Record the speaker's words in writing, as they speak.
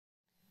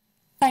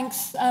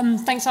Thanks,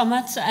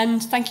 Ahmed,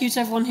 and thank you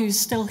to everyone who's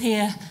still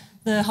here,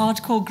 the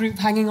hardcore group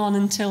hanging on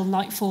until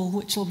nightfall,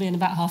 which will be in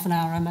about half an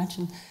hour, I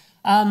imagine.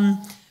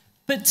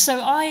 First of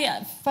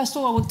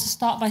all, I want to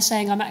start by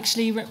saying I'm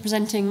actually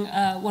representing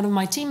one of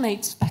my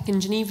teammates back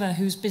in Geneva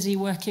who's busy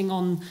working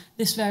on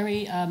this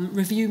very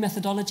review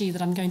methodology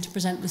that I'm going to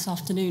present this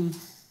afternoon.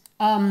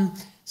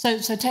 So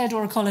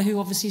Theodora Koller, who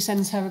obviously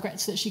sends her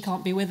regrets that she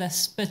can't be with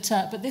us, but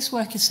this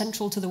work is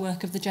central to the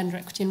work of the Gender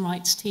Equity and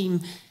Rights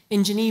team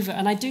in Geneva,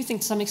 and I do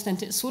think to some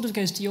extent it sort of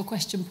goes to your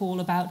question,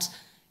 Paul, about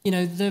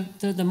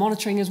the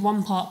monitoring is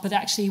one part, but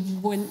actually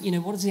when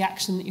what is the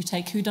action that you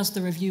take? Who does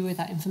the review with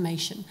that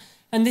information?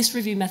 And this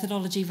review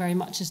methodology very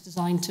much is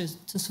designed to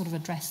sort of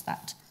address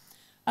that.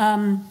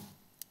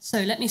 So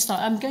let me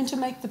start. I'm going to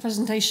make the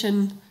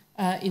presentation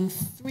in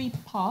 3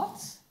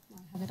 parts. I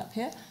have it up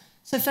here.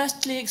 So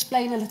firstly,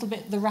 explain a little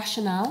bit the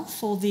rationale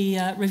for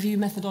the review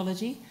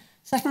methodology.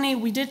 Secondly,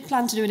 we did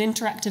plan to do an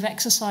interactive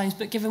exercise,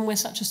 but given we're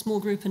such a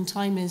small group and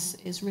time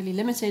is really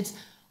limited,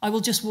 I will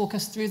just walk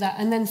us through that.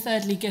 And then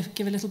thirdly,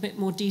 give a little bit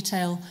more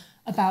detail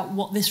about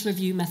what this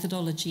review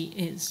methodology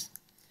is.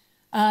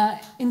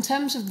 In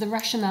terms of the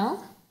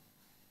rationale,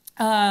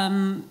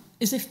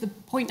 as if the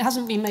point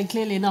hasn't been made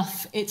clearly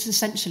enough, it's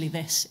essentially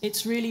this.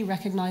 It's really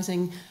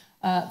recognising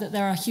that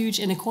there are huge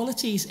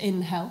inequalities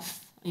in health.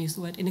 I use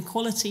the word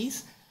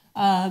inequalities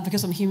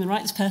because I'm a human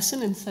rights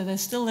person, and so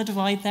there's still a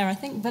divide there, I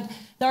think. But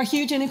there are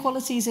huge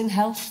inequalities in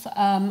health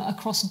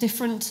across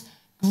different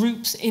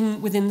groups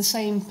within the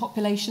same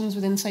populations,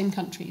 within the same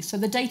countries. So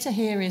the data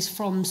here is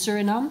from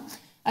Suriname,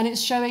 and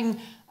it's showing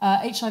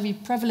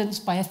HIV prevalence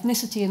by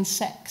ethnicity and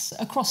sex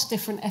across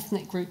different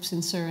ethnic groups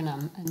in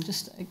Suriname. And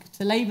just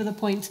to labour the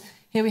point,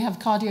 here we have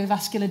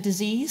cardiovascular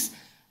disease.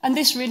 And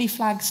this really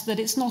flags that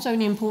it's not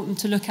only important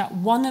to look at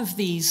one of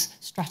these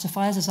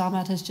stratifiers, as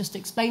Ahmad has just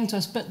explained to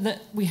us, but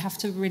that we have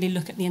to really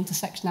look at the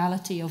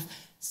intersectionality of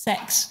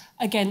sex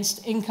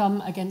against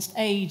income, against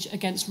age,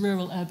 against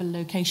rural-urban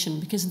location,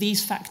 because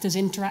these factors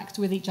interact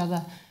with each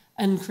other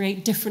and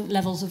create different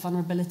levels of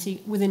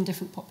vulnerability within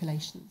different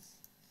populations.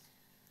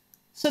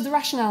 So the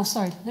rationale,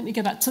 sorry, let me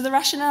go back. So the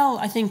rationale,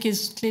 I think,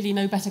 is clearly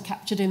no better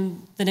captured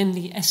than in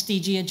the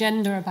SDG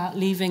agenda about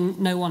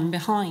leaving no one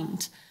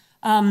behind.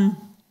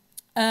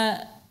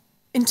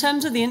 In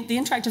terms of the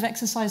interactive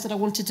exercise that I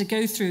wanted to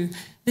go through,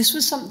 this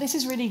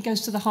really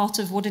goes to the heart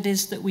of what it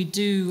is that we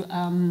do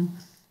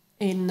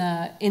in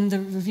the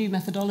review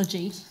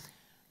methodology,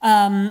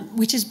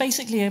 which is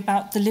basically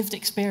about the lived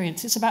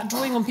experience. It's about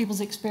drawing on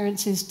people's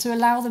experiences to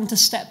allow them to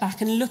step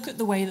back and look at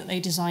the way that they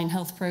design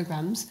health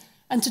programs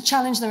and to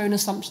challenge their own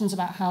assumptions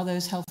about how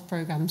those health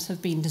programs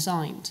have been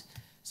designed.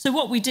 So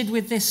what we did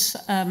with this,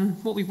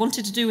 what we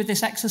wanted to do with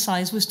this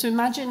exercise was to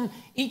imagine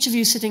each of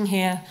you sitting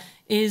here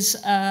is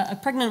a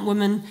pregnant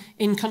woman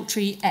in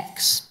country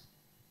X,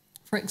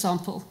 for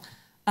example.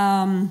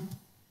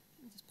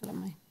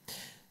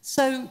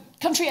 So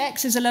country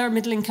X is a lower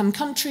middle income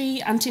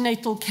country.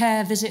 Antenatal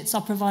care visits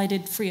are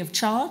provided free of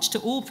charge to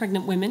all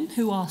pregnant women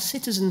who are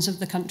citizens of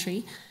the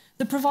country.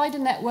 The provider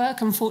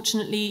network,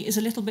 unfortunately, is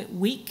a little bit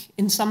weak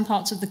in some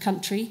parts of the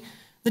country.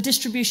 The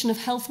distribution of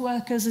health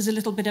workers is a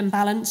little bit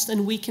imbalanced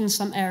and weak in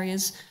some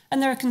areas,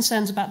 and there are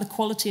concerns about the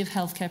quality of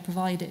healthcare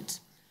provided.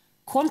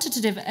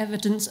 Quantitative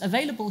evidence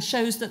available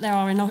shows that there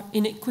are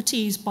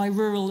inequities by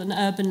rural and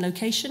urban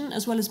location,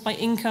 as well as by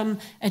income,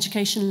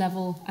 education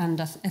level, and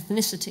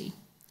ethnicity.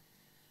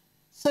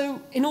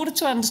 So in order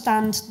to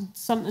understand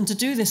and to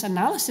do this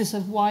analysis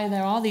of why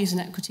there are these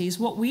inequities,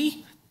 what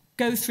we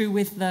go through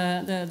with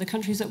the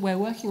countries that we're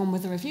working on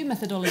with the review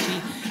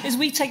methodology is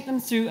we take them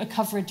through a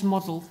coverage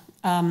model,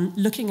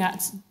 looking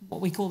at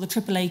what we call the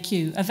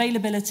AAAQ,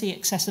 availability,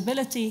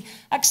 accessibility,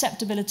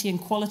 acceptability, and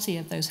quality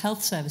of those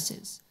health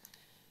services.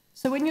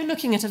 So when you're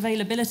looking at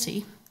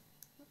availability,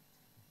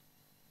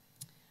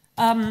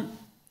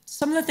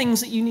 some of the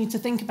things that you need to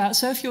think about,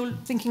 so if you're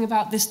thinking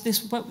about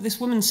this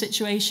woman's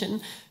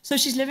situation, so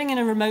she's living in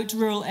a remote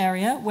rural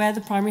area where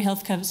the primary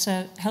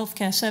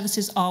healthcare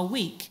services are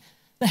weak.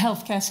 The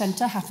healthcare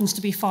centre happens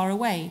to be far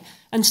away,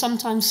 and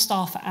sometimes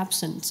staff are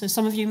absent. So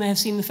some of you may have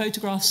seen the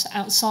photographs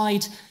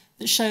outside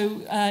that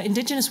show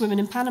indigenous women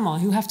in Panama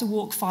who have to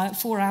walk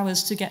 4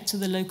 hours to get to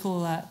the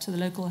local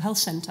health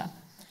centre.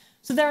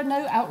 So there are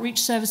no outreach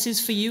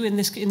services for you in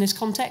this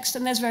context,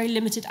 and there's very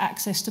limited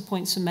access to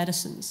points for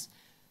medicines.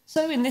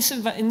 So in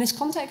this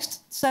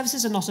context,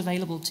 services are not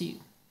available to you.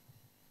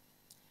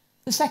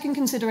 The second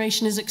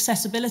consideration is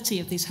accessibility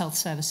of these health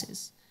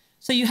services.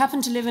 So you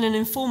happen to live in an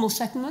informal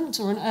settlement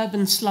or an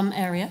urban slum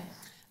area,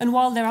 and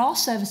while there are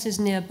services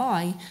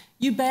nearby,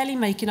 you barely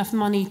make enough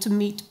money to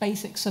meet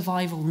basic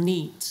survival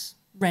needs,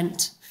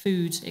 rent,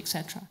 food,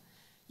 etc.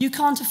 You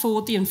can't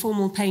afford the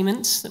informal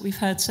payments that we've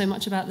heard so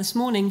much about this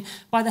morning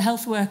by the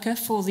health worker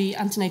for the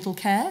antenatal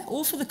care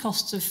or for the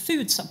costs of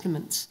food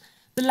supplements,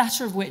 the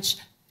latter of which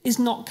is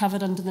not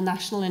covered under the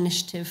National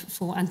Initiative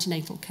for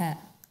Antenatal Care.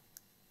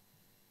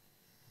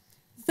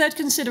 The third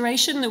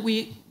consideration that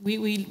we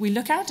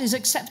look at is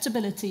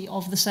acceptability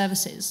of the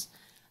services.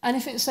 And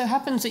if it so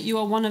happens that you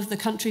are one of the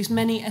country's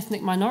many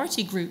ethnic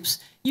minority groups,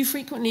 you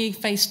frequently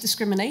face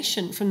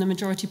discrimination from the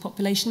majority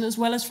population as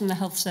well as from the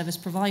health service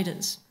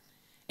providers.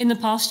 In the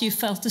past, you've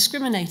felt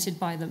discriminated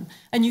by them,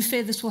 and you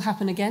fear this will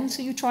happen again,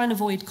 so you try and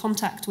avoid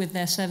contact with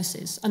their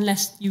services,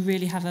 unless you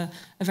really have a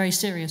very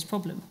serious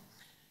problem.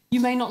 You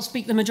may not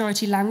speak the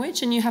majority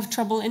language, and you have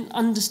trouble in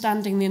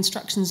understanding the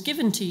instructions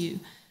given to you.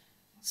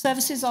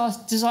 Services are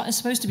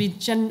supposed to be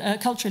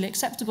culturally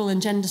acceptable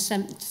and gender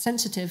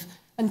sensitive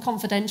and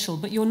confidential,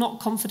 but you're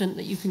not confident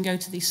that you can go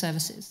to these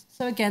services.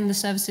 So again, the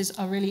services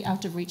are really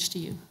out of reach to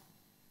you.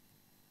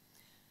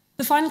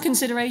 The final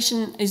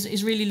consideration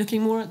is really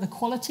looking more at the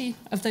quality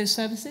of those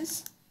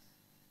services.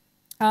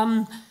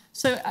 You're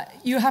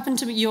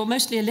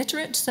mostly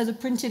illiterate, so the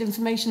printed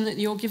information that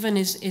you're given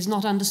is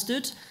not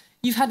understood.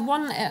 You've had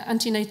one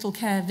antenatal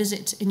care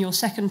visit in your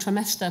second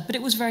trimester, but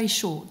it was very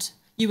short.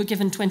 You were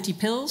given 20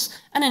 pills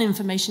and an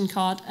information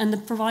card, and the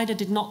provider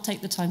did not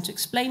take the time to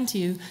explain to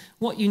you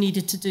what you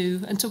needed to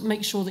do and to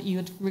make sure that you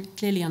had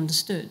clearly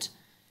understood.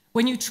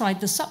 When you tried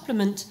the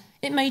supplement,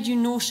 it made you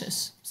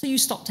nauseous, so you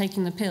stopped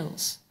taking the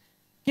pills.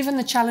 Given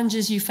the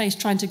challenges you face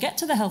trying to get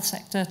to the health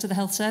sector, to the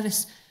health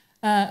service,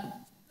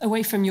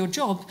 away from your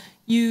job,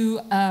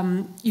 you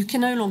can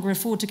no longer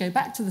afford to go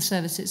back to the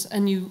services,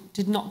 and you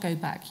did not go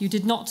back. You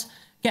did not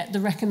get the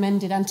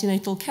recommended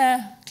antenatal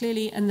care,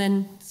 clearly, and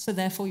then, so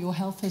therefore your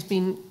health has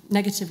been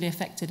negatively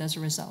affected as a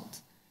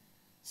result.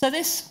 So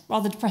this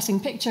rather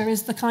depressing picture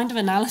is the kind of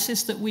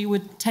analysis that we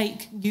would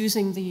take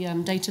using the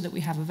data that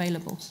we have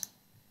available.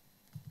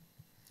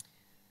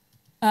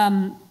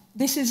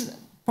 This is,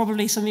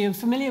 probably some of you are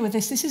familiar with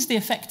this, this is the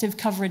effective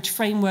coverage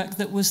framework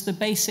that was the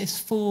basis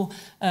for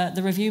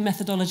the review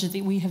methodology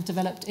that we have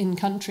developed in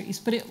countries,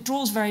 but it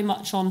draws very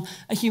much on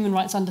a human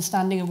rights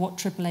understanding of what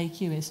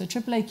AAAQ is. So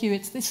AAAQ,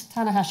 it's this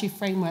Tanahashi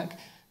framework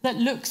that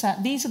looks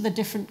at, these are the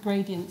different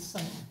gradients, so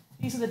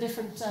these are the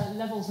different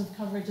levels of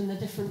coverage and the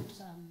different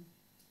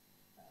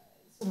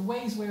sort of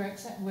ways we're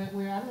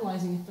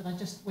analysing it that I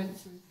just went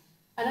through.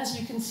 And as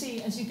you can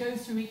see, as you go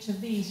through each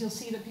of these, you'll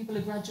see that people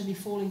are gradually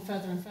falling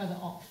further and further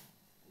off,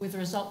 with the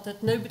result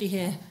that nobody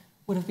here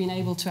would have been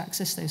able to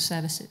access those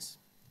services.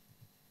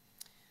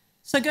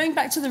 So going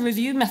back to the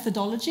review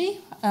methodology,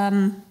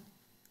 getting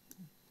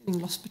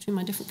lost between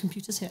my different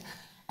computers here.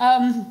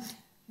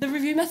 The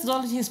review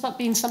methodology has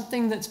been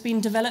something that's been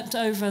developed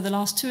over the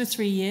last 2 or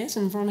 3 years,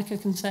 and Veronica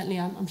can certainly,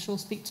 I'm sure,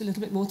 speak to a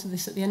little bit more to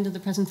this at the end of the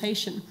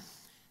presentation.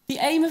 The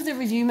aim of the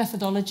review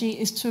methodology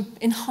is to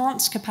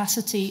enhance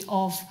capacity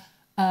of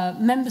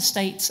member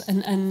states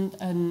and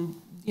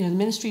the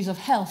ministries of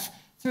health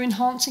through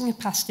enhancing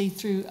capacity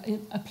through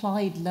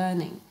applied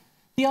learning.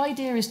 The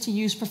idea is to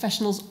use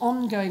professionals'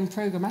 ongoing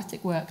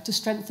programmatic work to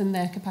strengthen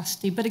their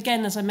capacity, but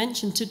again, as I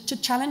mentioned,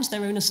 to challenge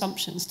their own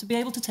assumptions, to be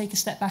able to take a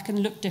step back and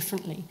look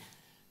differently.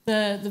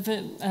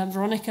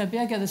 Veronica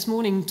Bjerger this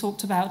morning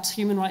talked about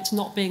human rights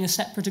not being a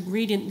separate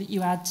ingredient that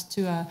you add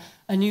to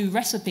a new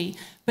recipe,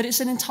 but it's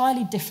an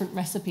entirely different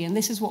recipe, and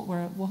this is what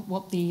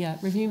the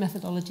review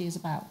methodology is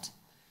about.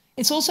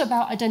 It's also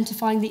about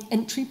identifying the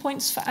entry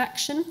points for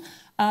action.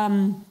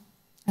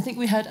 I think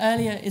we heard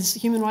earlier is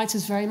human rights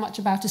is very much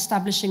about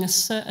establishing a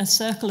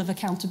circle of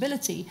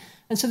accountability.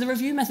 And so the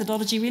review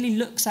methodology really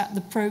looks at the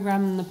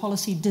program and the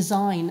policy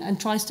design and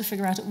tries to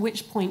figure out at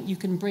which point you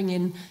can bring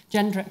in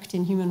gender equity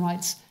and human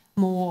rights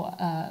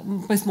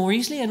both more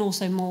easily and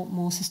also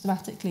more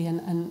systematically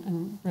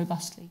and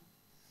robustly.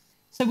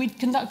 So we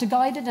conduct a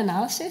guided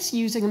analysis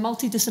using a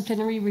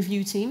multidisciplinary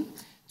review team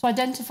to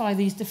identify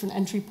these different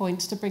entry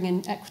points to bring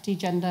in equity,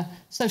 gender,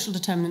 social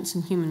determinants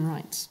and human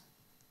rights.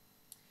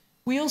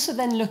 We also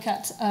then look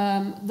at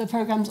the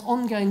programme's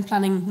ongoing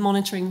planning,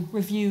 monitoring,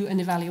 review and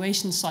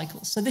evaluation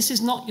cycles. So this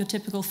is not your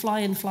typical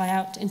fly-in,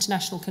 fly-out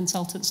international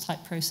consultants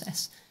type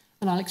process.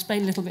 And I'll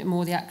explain a little bit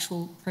more the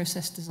actual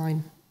process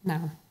design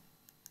now.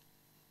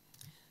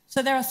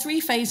 So there are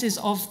 3 phases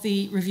of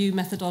the review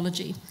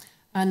methodology.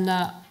 And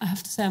I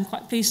have to say I'm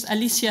quite pleased.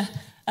 Alicia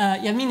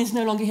Yamin is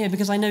no longer here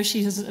because I know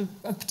she has a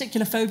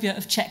particular phobia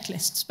of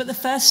checklists. But the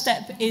first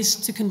step is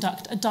to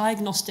conduct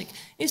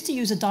to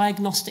use a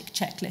diagnostic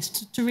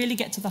checklist to really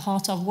get to the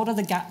heart of what are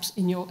the gaps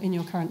in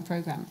your current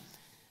programme.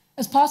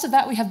 As part of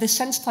that, we have this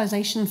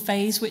sensitisation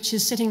phase, which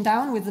is sitting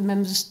down with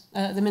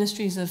the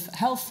ministries of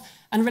health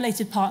and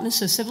related partners.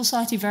 So civil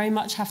society very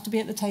much have to be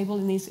at the table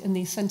in these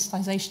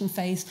sensitisation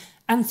phase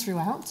and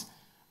throughout.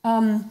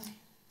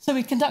 So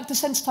we conduct a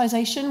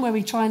sensitisation where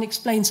we try and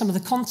explain some of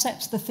the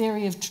concepts, the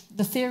theory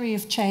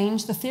of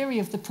change, the theory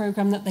of the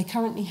programme that they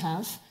currently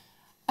have.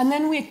 And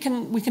then we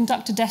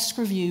conduct a desk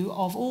review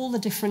of all the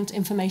different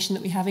information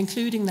that we have,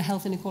 including the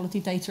health inequality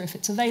data if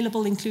it's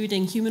available,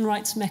 including human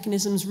rights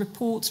mechanisms,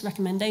 reports,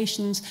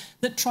 recommendations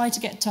that try to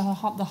get to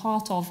the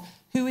heart of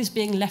who is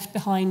being left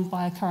behind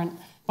by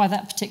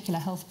that particular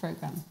health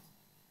programme.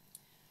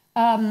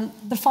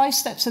 The 5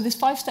 steps, so this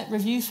 5-step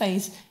review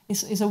phase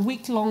is a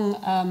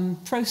week-long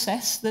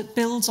process that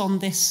builds on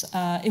this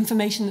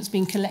information that's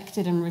been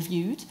collected and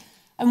reviewed.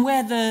 and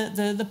where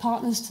the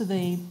partners to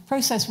the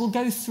process will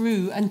go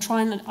through and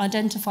try and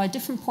identify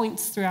different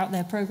points throughout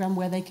their program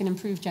where they can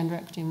improve gender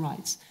equity and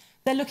rights.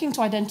 They're looking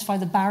to identify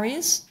the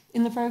barriers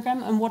in the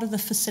program and what are the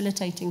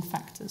facilitating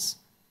factors.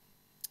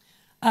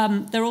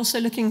 They're also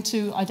looking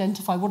to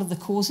identify what are the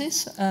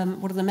causes,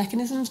 what are the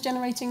mechanisms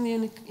generating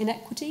the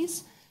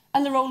inequities,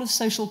 and the role of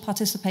social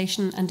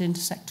participation and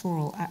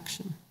intersectoral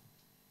action.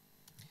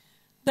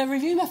 The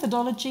review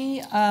methodology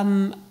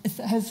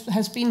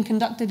has been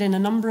conducted in a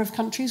number of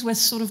countries. We're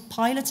sort of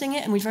piloting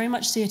it, and we very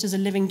much see it as a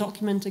living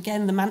document.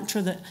 Again, the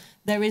mantra that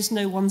there is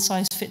no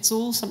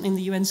one-size-fits-all, something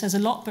the UN says a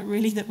lot, but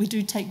really that we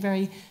do take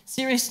very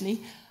seriously.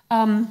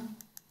 Most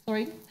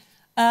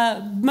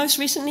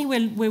recently,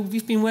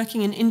 we've been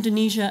working in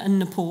Indonesia and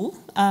Nepal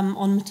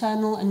on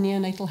maternal and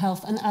neonatal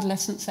health and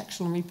adolescent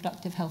sexual and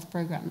reproductive health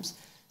programs.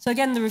 So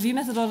again, the review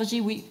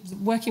methodology,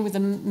 working with the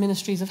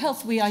ministries of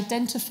health, we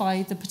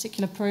identify the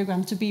particular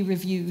program to be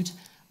reviewed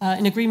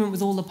in agreement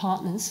with all the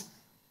partners.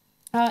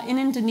 In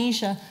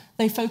Indonesia,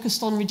 they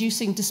focused on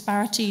reducing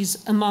disparities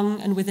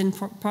among and within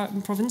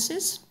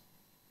provinces,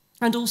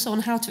 and also on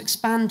how to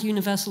expand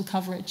universal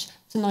coverage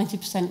to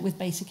 90% with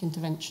basic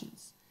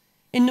interventions.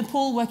 In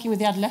Nepal, working with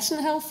the adolescent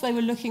health, they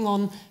were looking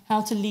on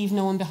how to leave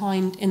no one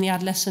behind in the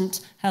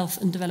adolescent health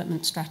and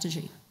development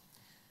strategy.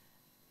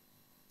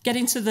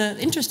 Getting to the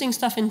interesting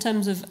stuff in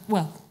terms of,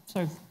 well,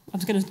 sorry, I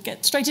was going to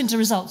get straight into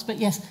results, but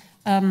yes,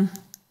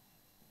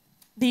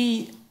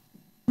 the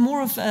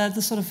more of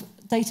the sort of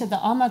data that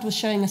Ahmad was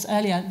showing us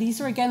earlier,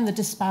 these are again the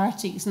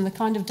disparities and the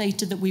kind of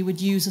data that we would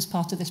use as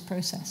part of this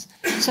process.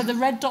 So the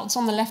red dots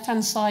on the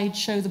left-hand side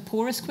show the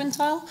poorest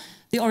quintile,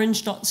 the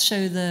orange dots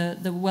show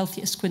the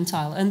wealthiest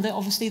quintile, and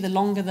obviously the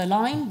longer the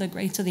line, the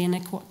greater the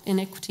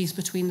inequities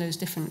between those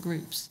different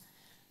groups.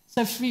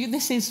 So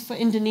this is for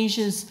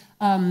Indonesia's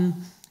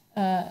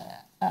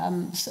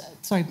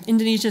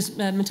Indonesia's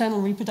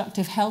maternal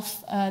reproductive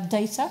health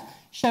data,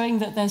 showing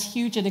that there's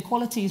huge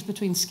inequalities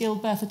between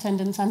skilled birth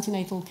attendants,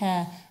 antenatal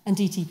care, and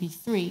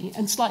DTP3,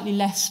 and slightly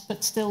less,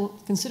 but still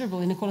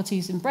considerable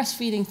inequalities in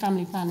breastfeeding,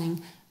 family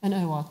planning, and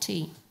ORT.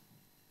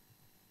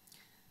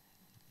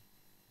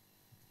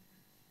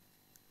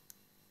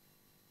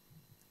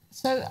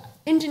 So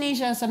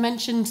Indonesia, as I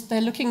mentioned,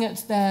 they're looking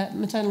at their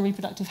maternal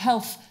reproductive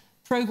health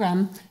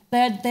program.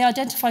 They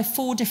identify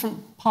 4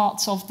 different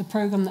parts of the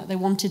program that they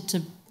wanted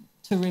to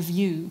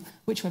review,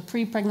 which were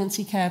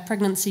pre-pregnancy care,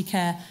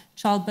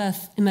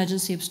 childbirth,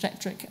 emergency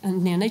obstetric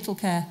and neonatal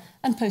care,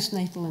 and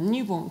postnatal and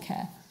newborn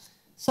care.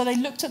 So they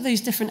looked at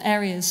these different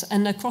areas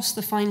and across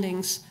the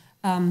findings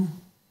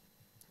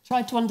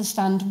tried to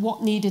understand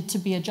what needed to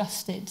be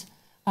adjusted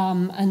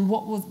and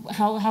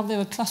how they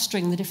were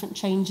clustering the different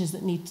changes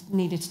that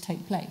needed to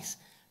take place.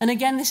 And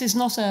again, this is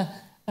not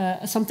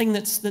something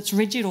that's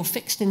rigid or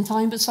fixed in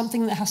time, but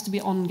something that has to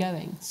be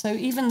ongoing. So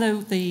even though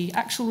the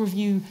actual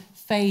review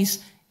phase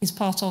is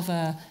part of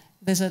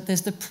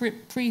there's the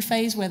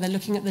pre-phase where they're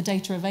looking at the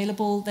data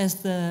available, there's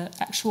the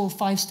actual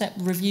 5-step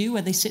review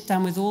where they sit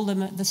down with all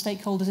the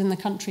stakeholders in the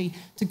country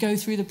to go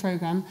through the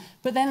program,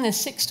 but then there's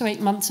 6 to 8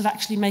 months of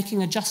actually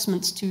making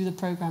adjustments to the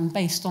program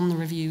based on the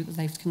review that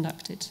they've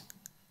conducted.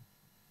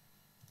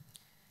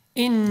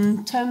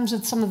 In terms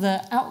of some of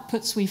the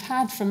outputs we've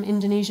had from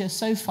Indonesia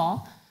so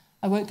far,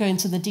 I won't go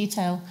into the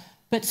detail,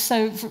 but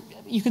so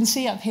you can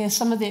see up here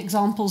some of the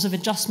examples of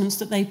adjustments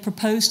that they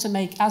propose to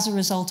make as a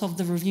result of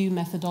the review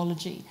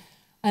methodology.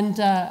 And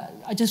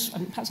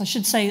perhaps I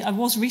should say, I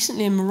was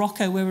recently in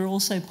Morocco where we're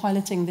also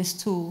piloting this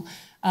tool,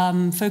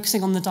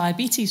 focusing on the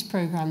diabetes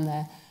program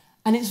there.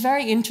 And it's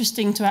very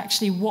interesting to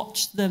actually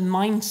watch the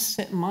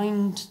mindset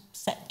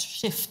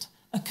shift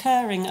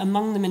occurring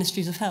among the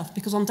ministries of health,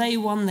 because on day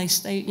one they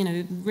stay,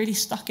 really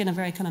stuck in a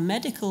very kind of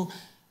medical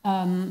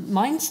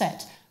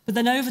mindset. But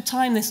then over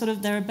time,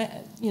 they're a bit,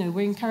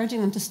 we're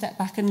encouraging them to step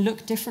back and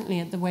look differently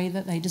at the way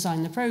that they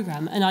design the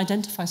program and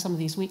identify some of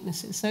these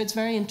weaknesses. So it's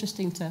very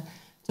interesting to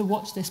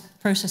watch this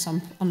process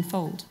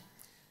unfold.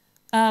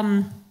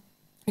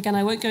 Again,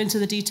 I won't go into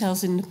the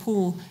details in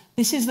Nepal.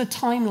 This is the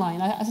timeline.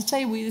 As I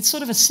say, it's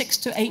sort of a 6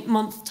 to 8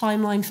 month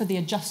timeline for the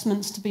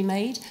adjustments to be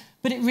made,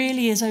 but it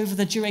really is over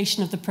the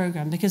duration of the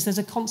program because there's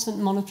a constant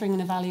monitoring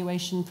and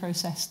evaluation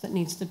process that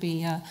needs to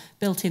be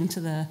built into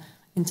the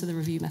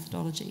review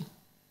methodology.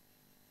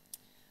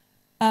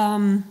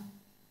 So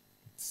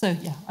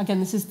yeah,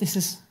 again, this is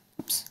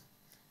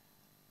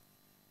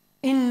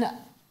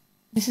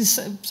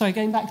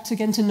going back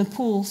again to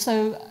Nepal.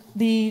 So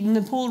the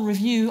Nepal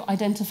review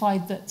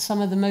identified that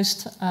some of the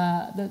most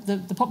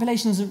the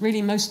populations that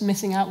really most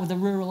missing out were the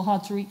rural,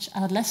 hard to reach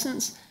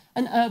adolescents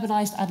and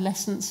urbanized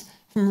adolescents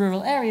from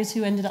rural areas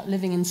who ended up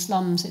living in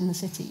slums in the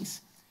cities.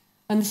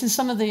 And this is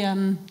some of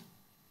the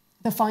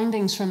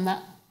findings from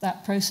that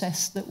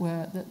process that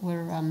were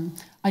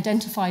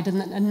identified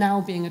and are now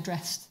being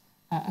addressed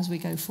as we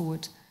go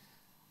forward.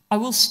 I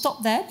will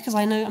stop there because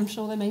I'm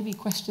sure there may be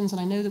questions,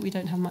 and I know that we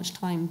don't have much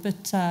time.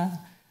 But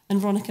and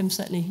Veronica, I'm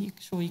certainly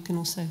sure you can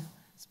also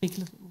speak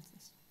a little bit more to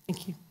this.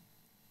 Thank you.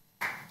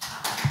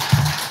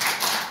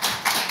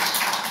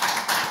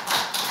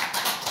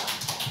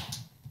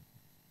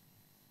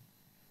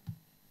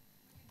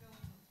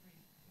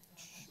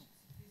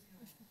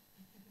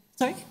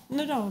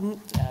 No,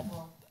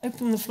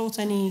 open the floor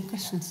to any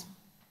questions.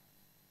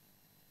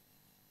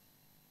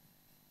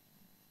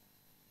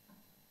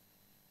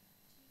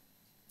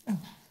 Oh.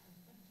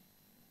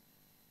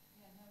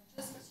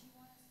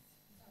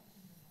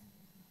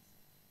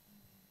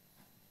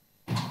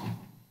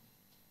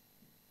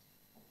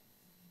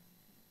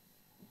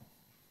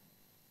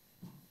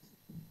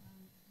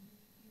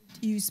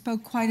 You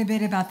spoke quite a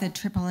bit about the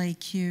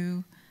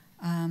AAAQ.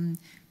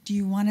 Do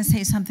you want to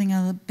say something a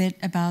little bit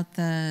about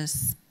the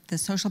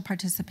social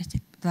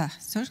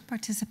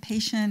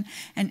participation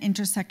and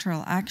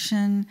intersectoral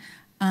action,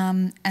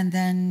 and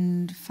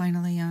then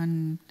finally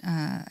on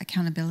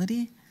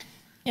accountability?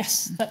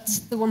 Yes, that's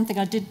the one thing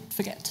I did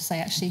forget to say,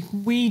 actually.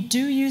 We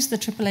do use the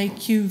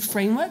AAAQ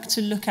framework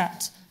to look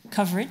at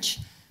coverage,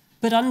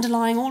 but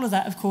underlying all of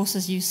that, of course,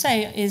 as you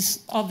say,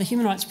 are the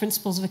human rights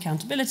principles of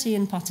accountability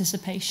and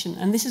participation.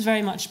 And this is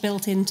very much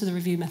built into the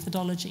review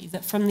methodology,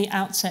 that from the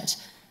outset,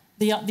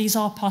 these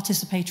are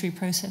participatory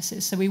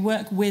processes. So we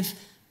work with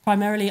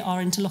primarily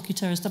our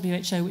interlocutor as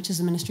WHO, which is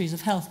the Ministries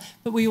of Health,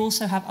 but we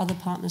also have other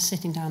partners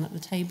sitting down at the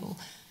table.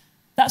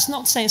 That's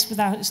not to say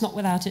it's not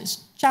without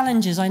its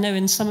challenges. I know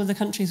in some of the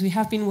countries we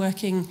have been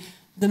working,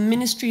 the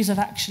ministries have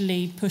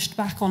actually pushed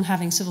back on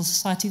having civil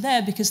society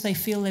there because they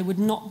feel they would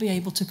not be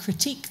able to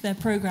critique their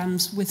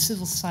programs with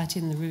civil society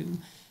in the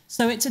room.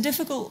 So it's a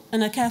difficult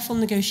and a careful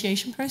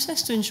negotiation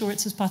process to ensure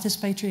it's as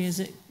participatory as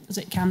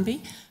it can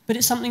be, but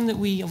it's something that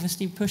we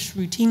obviously push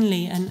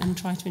routinely and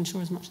try to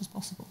ensure as much as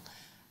possible.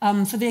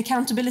 For the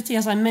accountability,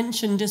 as I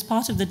mentioned, as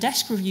part of the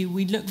desk review,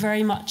 we look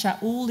very much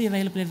at all the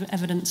available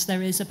evidence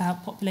there is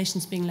about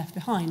populations being left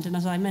behind. And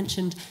as I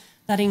mentioned,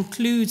 that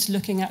includes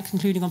looking at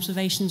concluding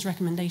observations,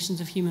 recommendations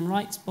of human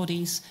rights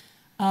bodies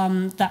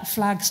that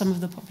flag some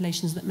of the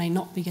populations that may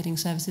not be getting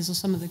services or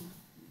some of the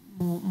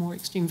more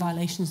extreme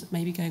violations that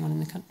may be going on in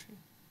the country.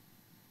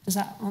 Does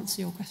that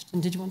answer your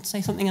question? Did you want to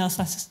say something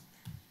else?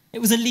 It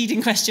was a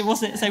leading question,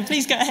 wasn't it? So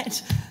please go ahead.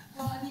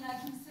 Well, I mean, I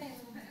can say a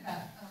little bit about...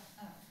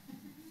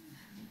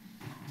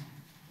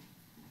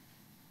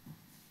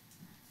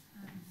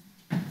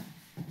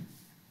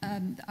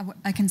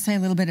 I can say a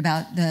little bit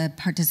about the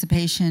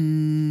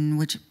participation,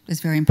 which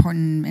is very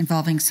important,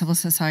 involving civil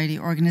society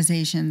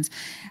organizations.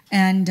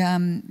 And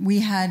we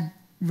had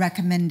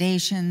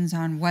recommendations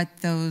on what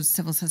those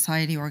civil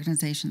society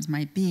organizations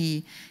might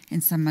be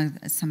in some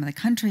of the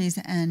countries,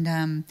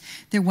 and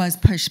there was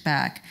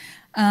pushback.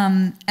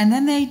 And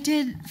then they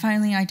did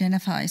finally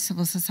identify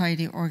civil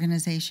society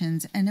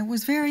organizations, and it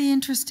was very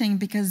interesting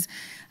because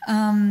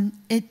the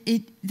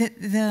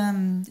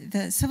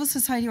civil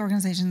society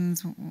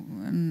organizations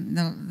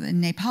in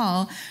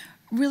Nepal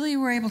really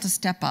were able to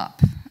step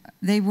up.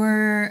 They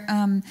were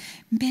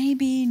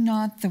maybe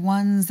not the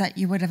ones that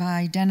you would have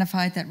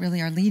identified that really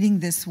are leading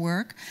this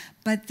work,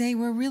 but they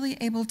were really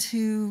able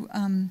to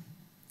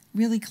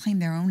really claim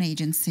their own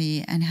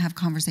agency and have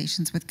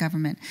conversations with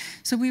government.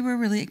 So we were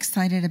really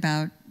excited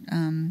about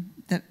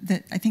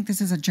that. I think this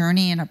is a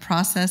journey and a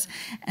process,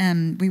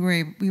 and we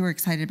were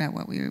excited about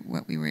what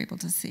we were able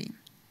to see.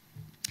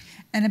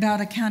 And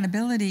about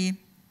accountability,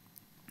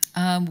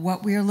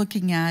 what we're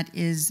looking at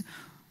is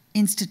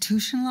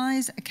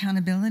institutionalized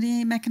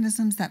accountability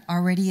mechanisms that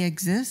already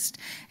exist.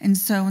 And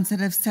so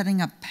instead of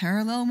setting up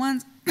parallel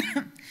ones,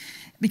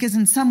 because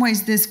in some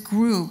ways this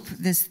group,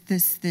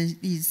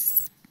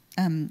 these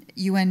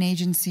UN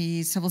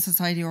agencies, civil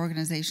society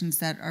organizations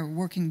that are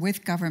working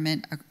with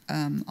government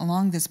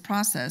along this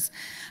process,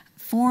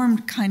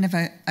 formed kind of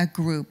a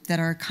group that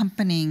are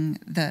accompanying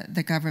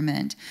the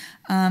government.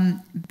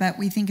 But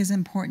we think it's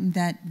important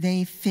that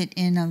they fit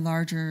in a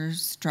larger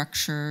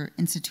structure,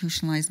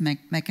 institutionalized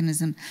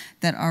mechanism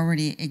that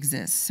already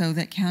exists. So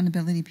the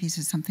accountability piece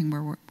is something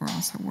we're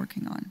also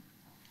working on.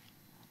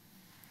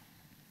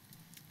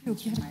 You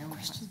had a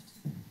question.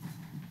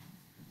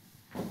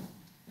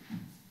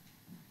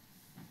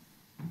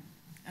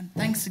 And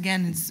thanks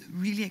again. It's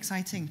really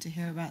exciting to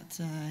hear about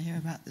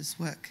this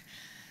work.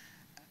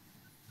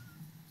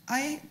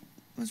 I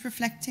was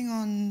reflecting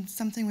on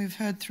something we've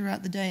heard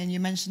throughout the day, and you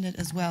mentioned it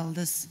as well,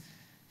 this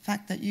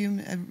fact that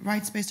a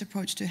rights-based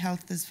approach to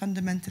health is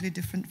fundamentally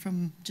different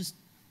from just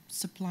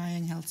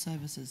supplying health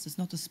services. It's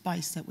not a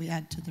spice that we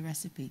add to the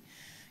recipe.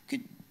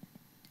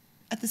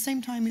 At the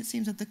same time, it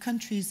seems that the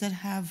countries that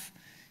have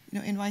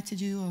invited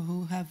you or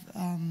who have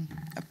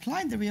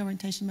applied the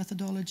reorientation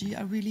methodology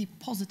are really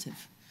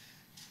positive,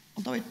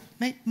 although it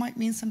might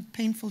mean some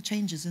painful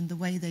changes in the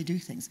way they do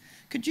things.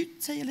 Could you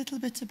say a little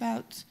bit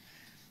about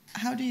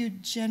how do you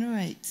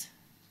generate,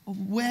 or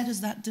where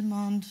does that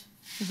demand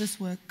for this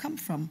work come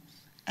from,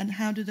 and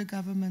how do the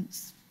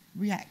governments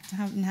react,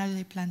 and how do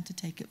they plan to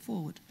take it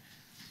forward?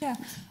 Yeah,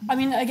 I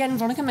mean, again,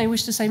 Veronica may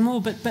wish to say more,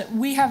 but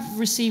we have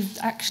received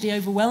actually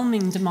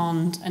overwhelming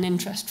demand and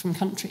interest from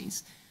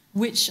countries,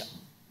 which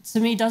to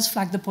me does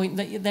flag the point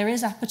that there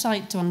is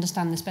appetite to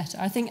understand this better.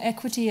 I think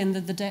equity and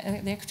the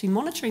equity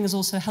monitoring has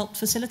also helped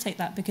facilitate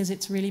that, because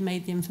it's really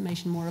made the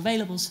information more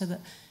available, so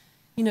that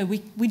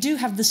we do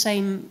have the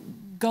same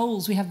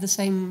goals, we have the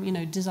same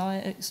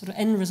desire, sort of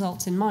end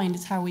results in mind.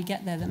 It's how we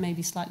get there that may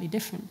be slightly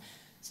different.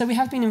 So we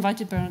have been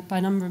invited by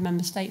a number of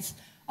member states.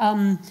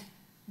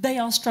 They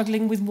are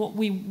struggling with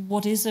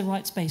what is a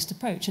rights-based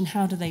approach and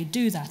how do they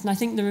do that. And I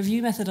think the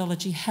review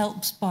methodology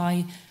helps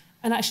by,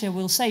 and actually I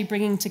will say,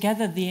 bringing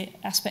together the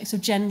aspects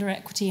of gender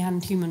equity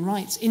and human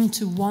rights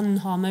into one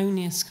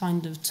harmonious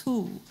kind of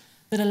tool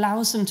that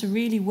allows them to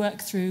really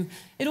work through.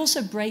 It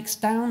also breaks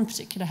down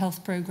particular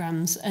health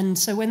programs. And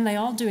so when they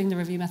are doing the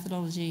review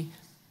methodology,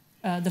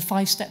 the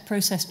 5-step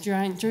process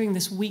during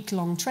this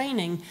week-long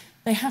training,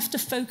 they have to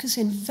focus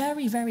in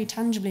very, very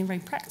tangibly and very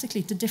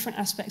practically to different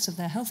aspects of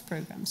their health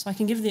program. So I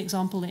can give the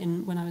example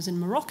when I was in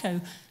Morocco,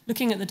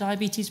 looking at the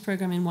diabetes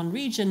program in one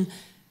region,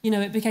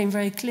 it became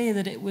very clear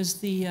that it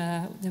was they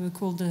were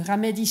called the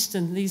Ramedistes,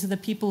 and these are the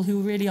people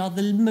who really are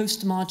the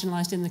most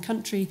marginalised in the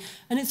country.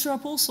 And it threw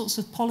up all sorts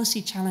of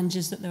policy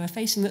challenges that they were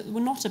facing that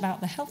were not about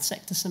the health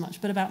sector so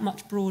much, but about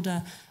much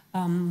broader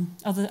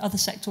other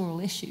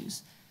sectoral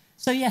issues.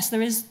 So yes,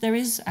 there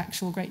is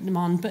actual great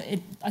demand, but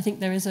I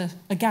think there is a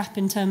gap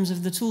in terms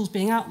of the tools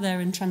being out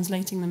there and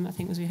translating them, I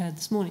think, as we heard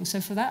this morning.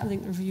 So for that, I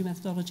think the review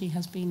methodology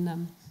has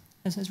been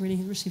has really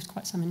received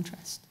quite some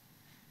interest.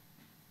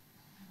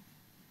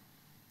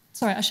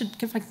 Sorry,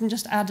 if I can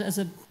just add as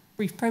a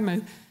brief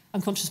promo,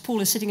 I'm conscious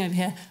Paul is sitting over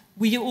here.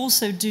 We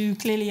also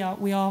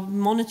we are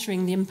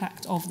monitoring the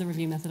impact of the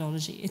review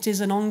methodology. It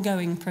is an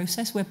ongoing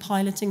process. We're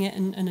piloting it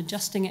and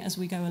adjusting it as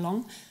we go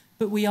along.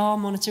 But we are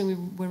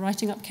monitoring, we're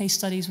writing up case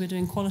studies, we're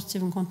doing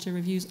qualitative and quantitative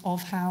reviews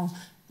of how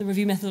the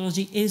review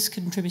methodology is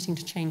contributing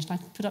to change. And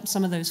I put up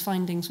some of those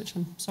findings, which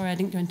I'm sorry I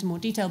didn't go into more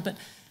detail, but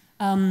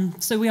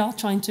so we are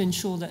trying to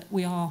ensure that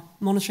we are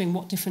monitoring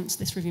what difference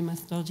this review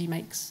methodology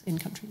makes in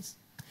countries.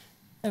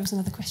 There was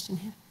another question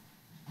here.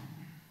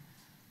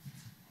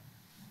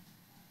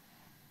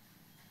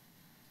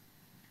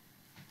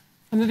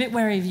 I'm a bit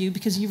wary of you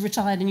because you've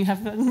retired and you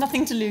have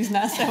nothing to lose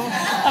now, so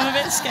I'm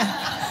a bit scared.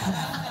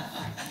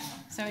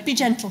 Sorry. Be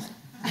gentle.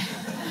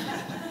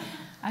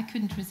 I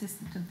couldn't resist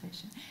the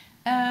temptation.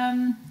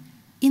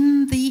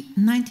 In the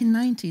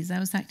 1990s, I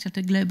was actually at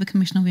the Global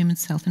Commission on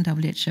Women's Health in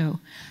WHO,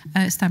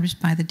 established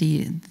by the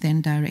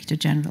then Director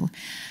General.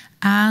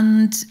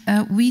 And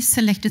we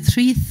selected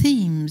 3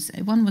 themes.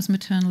 One was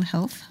maternal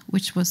health,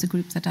 which was a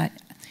group that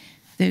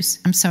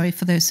I'm sorry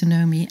for those who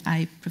know me,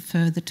 I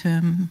prefer the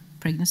term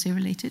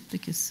pregnancy-related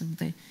because of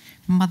the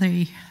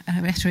motherly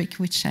rhetoric,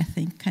 which I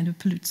think kind of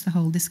pollutes the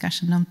whole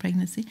discussion on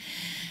pregnancy.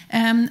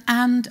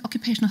 And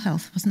occupational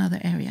health was another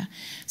area.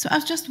 So I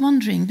was just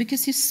wondering,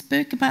 because you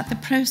spoke about the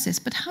process,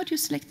 but how do you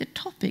select the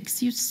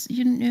topics?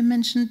 You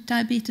mentioned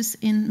diabetes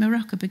in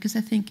Morocco, because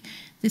I think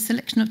the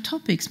selection of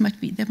topics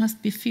there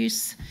must be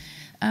fierce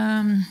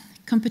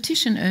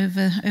competition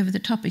over the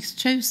topics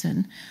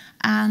chosen.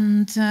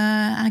 And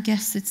I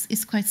guess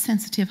it's quite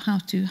sensitive how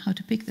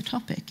to pick the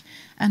topic.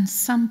 And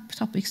some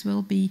topics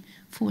will be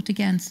fought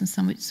against and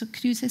some. So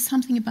could you say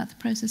something about the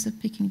process of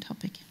picking a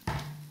topic?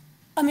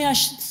 I mean, I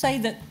should say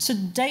that to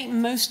date,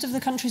 most of the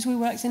countries we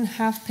worked in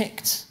have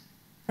picked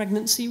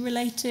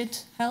pregnancy-related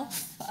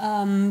health.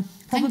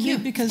 Probably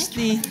because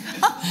quick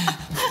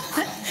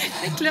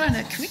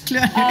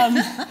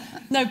learner.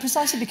 No,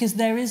 precisely because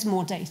there is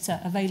more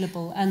data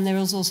available, and there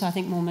is also, I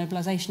think, more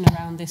mobilisation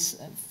around this,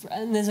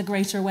 and there's a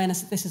greater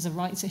awareness that this is a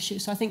rights issue.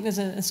 So I think there's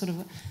a sort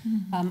of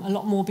a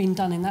lot more being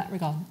done in that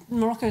regard.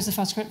 Morocco is the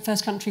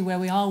first country where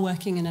we are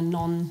working in a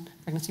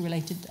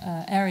non-pregnancy-related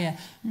area,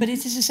 but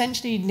it is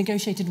essentially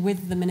negotiated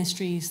with the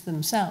ministries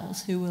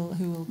themselves, who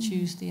will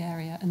choose the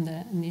area and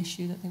the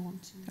issue that they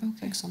want to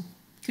focus on.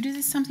 Could you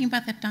say something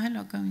about that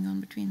dialogue going on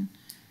between?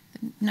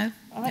 No?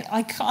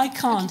 I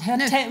can't.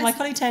 My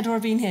colleague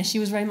Theodora being here, she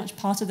was very much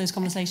part of those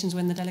conversations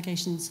when the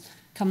delegations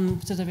come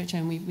to WHO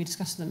and we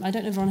discussed them. I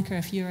don't know, Veronica,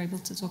 if you're able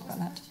to talk about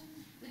that.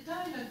 The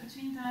dialogue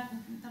between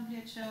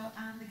WHO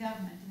and the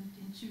government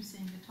in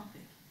choosing the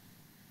topic.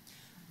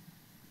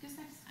 Because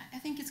I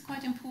think it's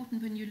quite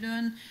important when you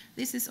learn,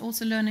 this is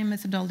also learning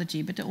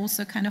methodology, but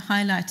also kind of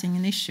highlighting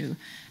an issue.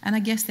 And I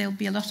guess there'll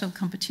be a lot of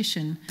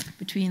competition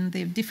between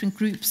the different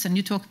groups. And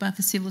you talk about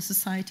the civil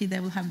society, they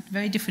will have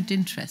very different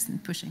interests in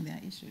pushing their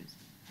issues.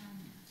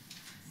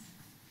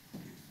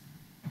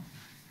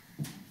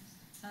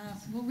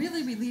 Well,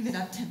 really, we leave it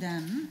up to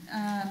them.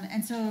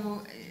 And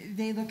so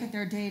they look at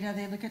their data,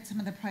 they look at some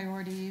of the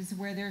priorities,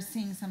 where they're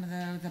seeing some of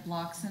the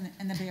blocks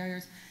and the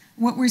barriers.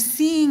 What we're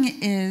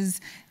seeing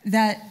is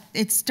that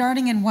it's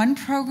starting in one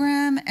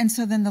program, and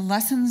so then the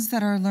lessons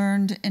that are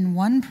learned in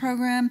one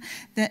program,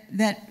 that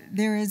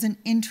there is an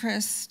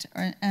interest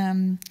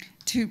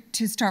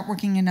to start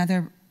working in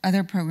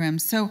other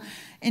programs. So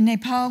in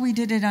Nepal, we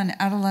did it on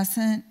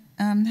adolescent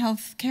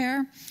health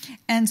care,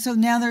 and so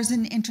now there's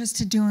an interest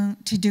to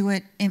do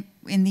it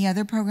in the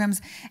other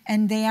programs,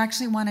 and they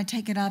actually want to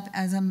take it up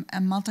as a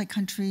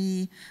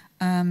multi-country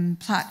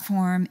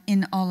platform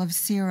in all of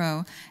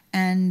CERO,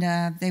 and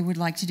they would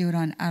like to do it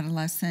on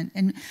adolescent.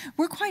 And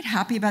we're quite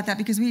happy about that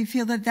because we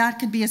feel that that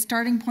could be a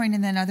starting point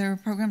and then other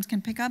programs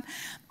can pick up.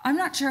 I'm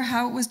not sure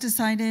how it was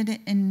decided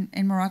in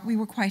Morocco. We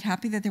were quite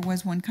happy that there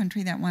was one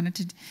country that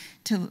wanted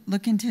to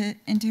look into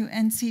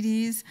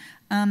NCDs.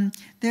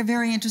 They're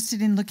very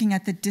interested in looking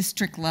at the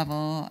district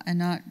level and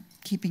not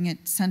keeping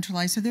it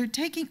centralized. So they're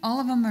taking, all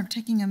of them are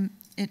taking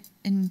it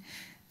in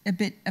a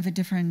bit of a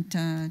different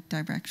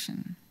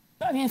direction.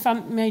 I mean, if I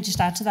may just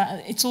add to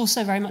that, it's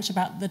also very much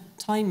about the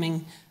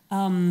timing.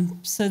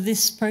 So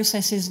this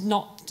process is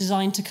not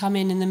designed to come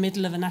in the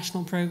middle of a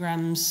national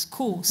program's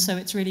course. So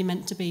it's really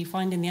meant to be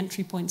finding the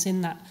entry points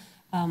in that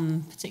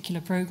particular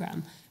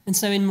program. And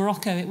so in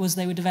Morocco, it was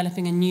they were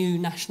developing a new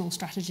national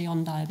strategy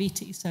on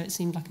diabetes. So it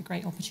seemed like a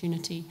great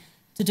opportunity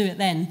to do it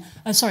then.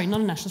 Sorry,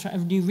 not a national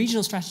strategy, a new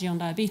regional strategy on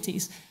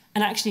diabetes.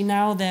 And actually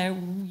now they're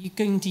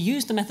going to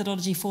use the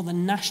methodology for the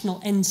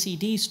national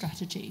NCD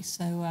strategy.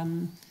 So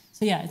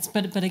yeah,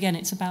 but again,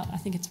 it's about, I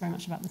think it's very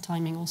much about the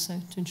timing also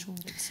to ensure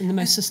that it's in the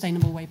most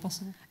sustainable way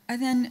possible.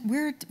 And then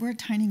we're a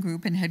tiny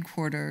group in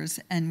headquarters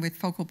and with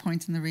focal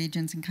points in the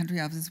regions and country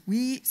offices.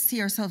 We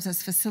see ourselves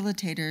as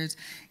facilitators,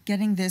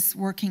 getting this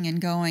working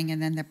and going,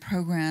 and then the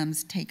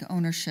programs take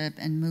ownership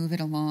and move it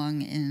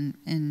along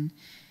in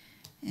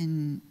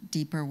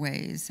deeper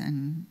ways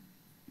and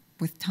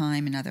with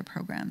time and other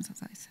programs,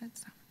 as I said.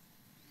 So.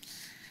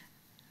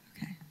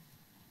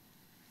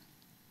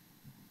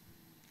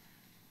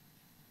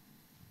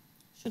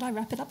 Should I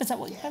wrap it up? Is that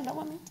what that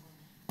one meant?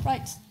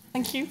 Right.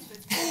 Thank you.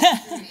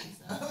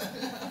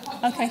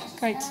 Okay,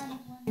 great.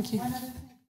 Thank you.